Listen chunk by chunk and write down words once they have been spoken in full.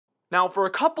Now, for a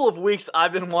couple of weeks,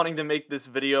 I've been wanting to make this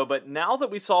video, but now that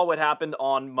we saw what happened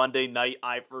on Monday night,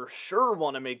 I for sure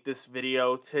want to make this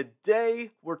video.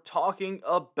 Today, we're talking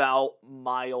about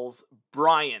Myles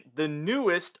Bryant, the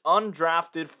newest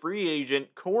undrafted free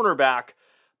agent cornerback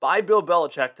by Bill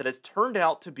Belichick that has turned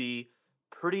out to be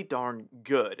pretty darn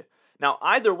good. Now,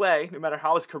 either way, no matter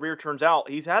how his career turns out,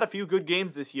 he's had a few good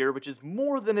games this year, which is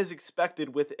more than is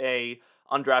expected with a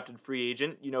undrafted free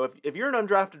agent. You know, if you're an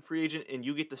undrafted free agent and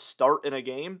you get to start in a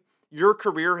game, your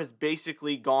career has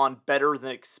basically gone better than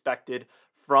expected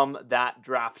from that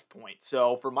draft point.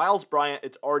 So for Myles Bryant,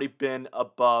 it's already been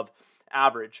above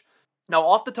average. Now,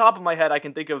 off the top of my head, I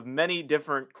can think of many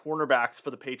different cornerbacks for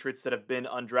the Patriots that have been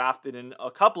undrafted, and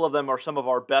a couple of them are some of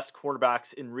our best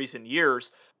cornerbacks in recent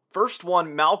years. First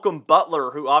one, Malcolm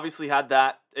Butler, who obviously had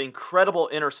that incredible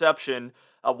interception,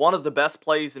 one of the best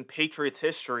plays in Patriots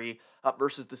history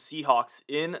versus the Seahawks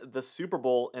in the Super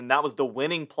Bowl, and that was the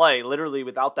winning play. Literally,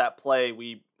 without that play,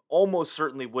 we almost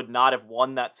certainly would not have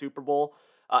won that Super Bowl.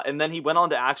 And then he went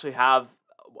on to actually have,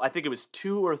 I think it was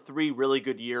 2 or 3 really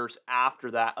good years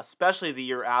after that, especially the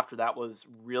year after that was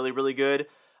really, really good.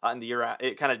 And the year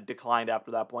it kind of declined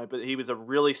after that point, but he was a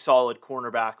really solid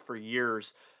cornerback for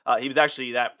years. He was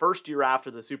actually, that first year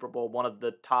after the Super Bowl, one of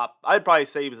the top, I'd probably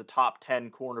say he was a top 10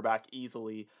 cornerback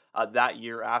easily that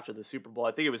year after the Super Bowl.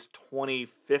 I think it was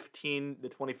 2015, the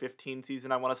 2015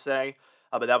 season, I want to say.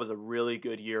 But that was a really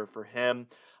good year for him.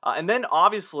 And then,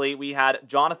 obviously, we had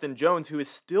Jonathan Jones, who is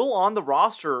still on the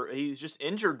roster. He's just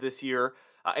injured this year.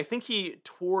 I think he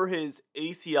tore his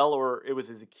ACL, or it was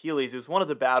his Achilles. It was one of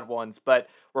the bad ones, but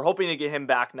we're hoping to get him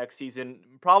back next season.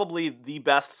 Probably the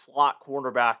best slot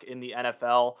cornerback in the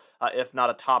NFL, if not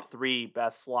a top 3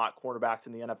 best slot cornerbacks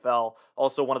in the NFL.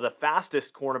 Also one of the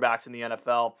fastest cornerbacks in the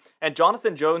NFL. And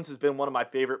Jonathan Jones has been one of my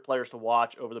favorite players to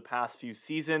watch over the past few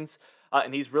seasons,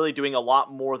 and he's really doing a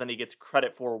lot more than he gets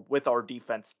credit for with our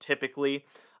defense typically.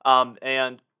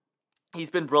 And he's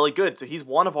been really good. So he's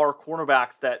one of our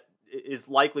cornerbacks that is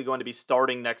likely going to be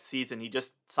starting next season. He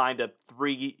just signed a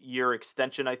 3-year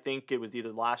extension, I think. It was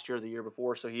either last year or the year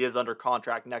before, so he is under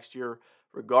contract next year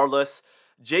regardless.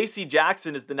 J.C.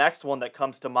 Jackson is the next one that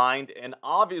comes to mind, and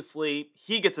obviously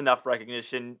he gets enough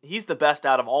recognition. He's the best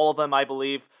out of all of them, I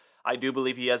believe. I do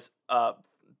believe he has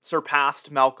surpassed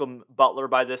Malcolm Butler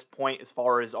by this point as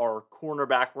far as our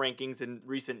cornerback rankings in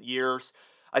recent years.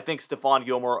 I think Stephon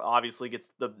Gilmore obviously gets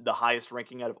the highest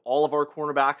ranking out of all of our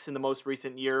cornerbacks in the most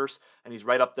recent years, and he's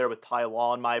right up there with Ty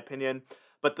Law in my opinion.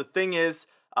 But the thing is,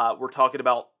 we're talking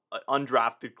about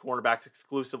undrafted cornerbacks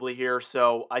exclusively here,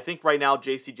 so I think right now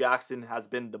J.C. Jackson has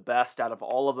been the best out of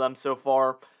all of them so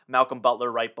far. Malcolm Butler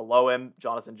right below him,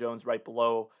 Jonathan Jones right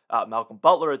below Malcolm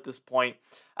Butler at this point.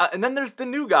 And then there's the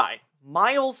new guy,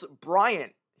 Myles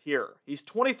Bryant here. He's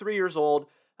 23 years old.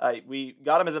 We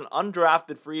got him as an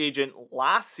undrafted free agent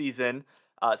last season,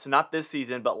 so not this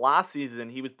season, but last season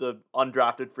he was the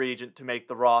undrafted free agent to make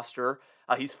the roster.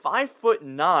 He's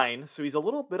 5'9", so he's a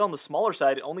little bit on the smaller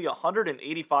side, only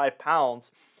 185 pounds,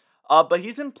 but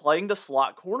he's been playing the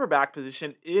slot cornerback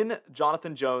position in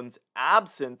Jonathan Jones'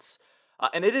 absence,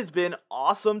 and it has been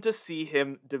awesome to see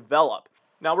him develop.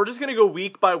 Now, we're just going to go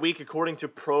week by week according to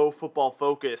Pro Football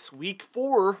Focus. Week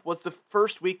 4 was the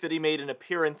first week that he made an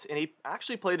appearance, and he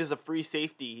actually played as a free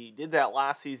safety. He did that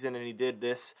last season, and he did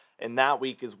this in that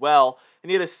week as well.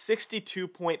 And he had a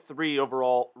 62.3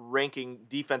 overall ranking,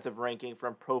 defensive ranking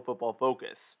from Pro Football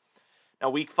Focus.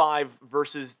 Now, week 5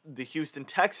 versus the Houston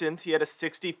Texans, he had a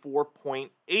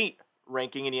 64.8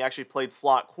 ranking, and he actually played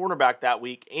slot cornerback that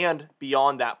week and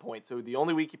beyond that point. So the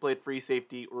only week he played free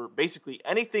safety, or basically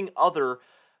anything other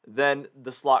than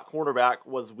the slot cornerback,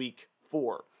 was week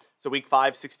 4. So week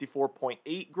 5,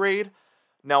 64.8 grade.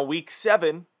 Now week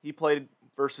 7, he played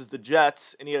versus the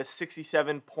Jets, and he had a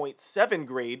 67.7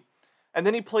 grade. And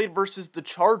then he played versus the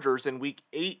Chargers in week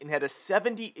 8 and had a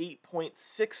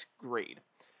 78.6 grade.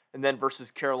 And then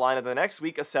versus Carolina the next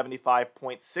week, a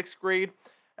 75.6 grade.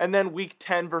 And then week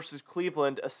 10 versus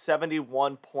Cleveland, a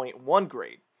 71.1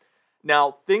 grade.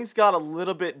 Now, things got a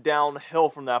little bit downhill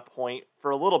from that point for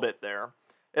a little bit there.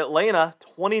 Atlanta,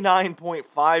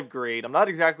 29.5 grade. I'm not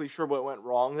exactly sure what went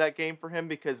wrong that game for him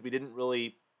because we didn't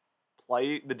really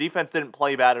play. The defense didn't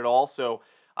play bad at all, so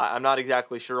I'm not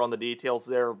exactly sure on the details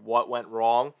there of what went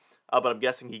wrong. But I'm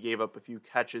guessing he gave up a few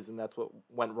catches, and that's what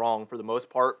went wrong for the most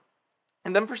part.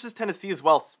 And then versus Tennessee as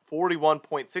well,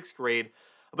 41.6 grade.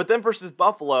 But then versus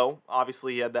Buffalo,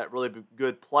 obviously he had that really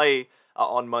good play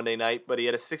on Monday night, but he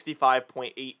had a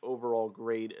 65.8 overall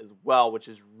grade as well, which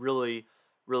is really,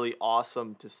 really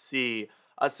awesome to see.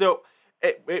 So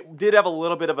it did have a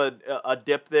little bit of a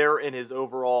dip there in his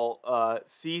overall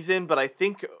season, but I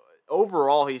think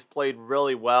overall he's played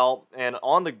really well, and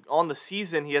on the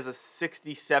season he has a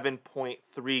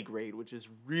 67.3 grade, which is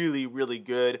really, really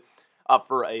good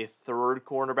for a third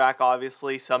cornerback.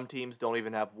 Obviously, some teams don't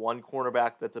even have one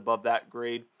cornerback that's above that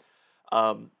grade.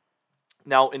 Um,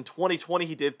 Now, in 2020,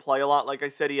 he did play a lot. Like I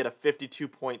said, he had a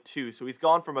 52.2. So he's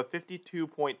gone from a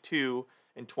 52.2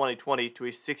 in 2020 to a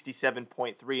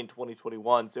 67.3 in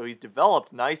 2021. So he's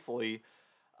developed nicely.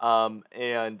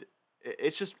 And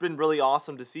it's just been really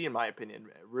awesome to see, in my opinion.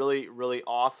 Really, really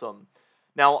awesome.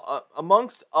 Now,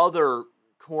 amongst other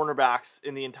cornerbacks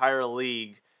in the entire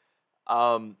league,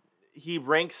 he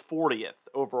ranks 40th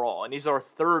overall, and he's our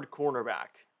third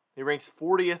cornerback. He ranks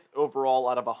 40th overall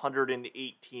out of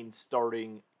 118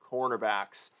 starting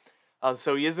cornerbacks.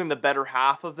 So he is in the better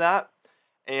half of that,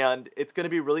 and it's going to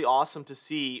be really awesome to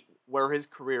see where his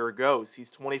career goes. He's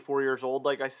 24 years old,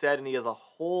 like I said, and he has a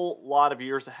whole lot of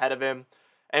years ahead of him.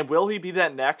 And will he be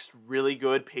that next really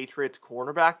good Patriots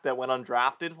cornerback that went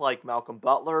undrafted, like Malcolm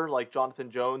Butler, like Jonathan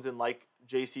Jones, and like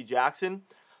J.C. Jackson?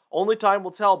 Only time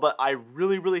will tell, but I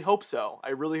really, really hope so. I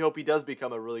really hope he does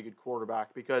become a really good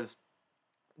quarterback, because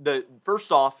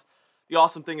first off, the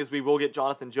awesome thing is we will get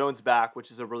Jonathan Jones back,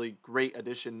 which is a really great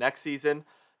addition next season.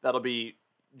 That'll be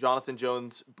Jonathan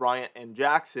Jones, Bryant, and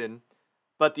Jackson.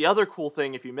 But the other cool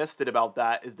thing, if you missed it about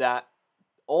that, is that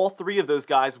all three of those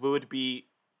guys would be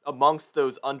amongst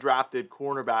those undrafted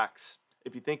cornerbacks,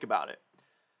 if you think about it.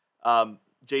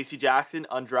 J.C. Jackson,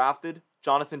 undrafted.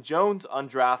 Jonathan Jones,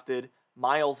 undrafted.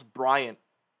 Myles, Bryant,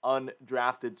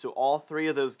 undrafted. So all three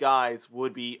of those guys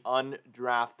would be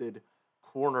undrafted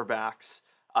cornerbacks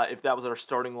if that was our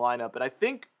starting lineup. And I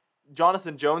think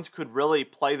Jonathan Jones could really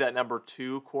play that number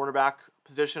 2 cornerback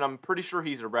position. I'm pretty sure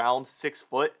he's around 6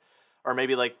 foot, or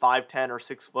maybe like 5'10" or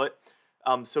 6 foot.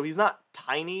 So he's not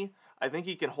tiny. I think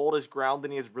he can hold his ground,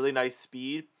 and he has really nice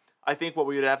speed. I think what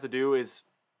we would have to do is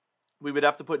we would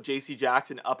have to put J.C.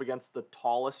 Jackson up against the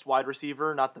tallest wide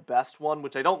receiver, not the best one,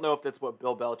 which I don't know if that's what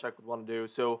Bill Belichick would want to do.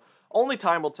 So only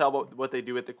time will tell what they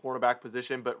do at the cornerback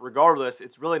position. But regardless,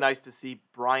 it's really nice to see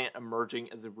Bryant emerging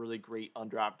as a really great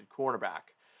undrafted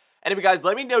cornerback. Anyway, guys,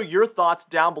 let me know your thoughts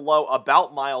down below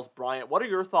about Myles Bryant. What are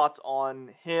your thoughts on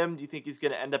him? Do you think he's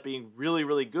going to end up being really,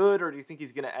 really good, or do you think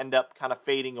he's going to end up kind of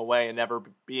fading away and never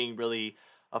being really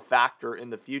a factor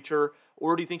in the future?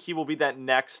 Or do you think he will be that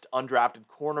next undrafted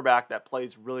cornerback that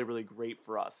plays really, really great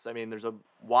for us? I mean, there's a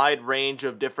wide range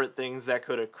of different things that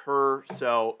could occur,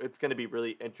 so it's going to be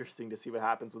really interesting to see what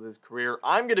happens with his career.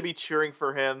 I'm going to be cheering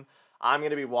for him. I'm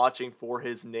going to be watching for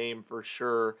his name for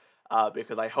sure,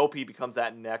 because I hope he becomes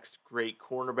that next great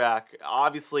cornerback.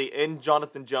 Obviously, in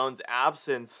Jonathan Jones'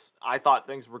 absence, I thought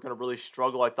things were going to really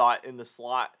struggle. I thought in the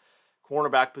slot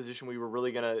cornerback position we were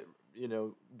really going to,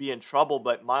 be in trouble.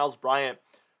 But Myles Bryant,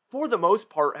 for the most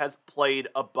part, has played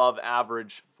above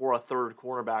average for a third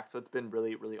cornerback. So it's been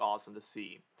really, really awesome to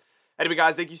see. Anyway,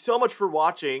 guys, thank you so much for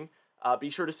watching. Be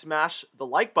sure to smash the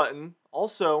like button.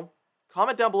 Also,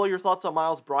 comment down below your thoughts on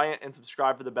Myles Bryant and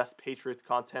subscribe for the best Patriots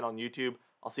content on YouTube.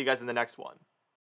 I'll see you guys in the next one.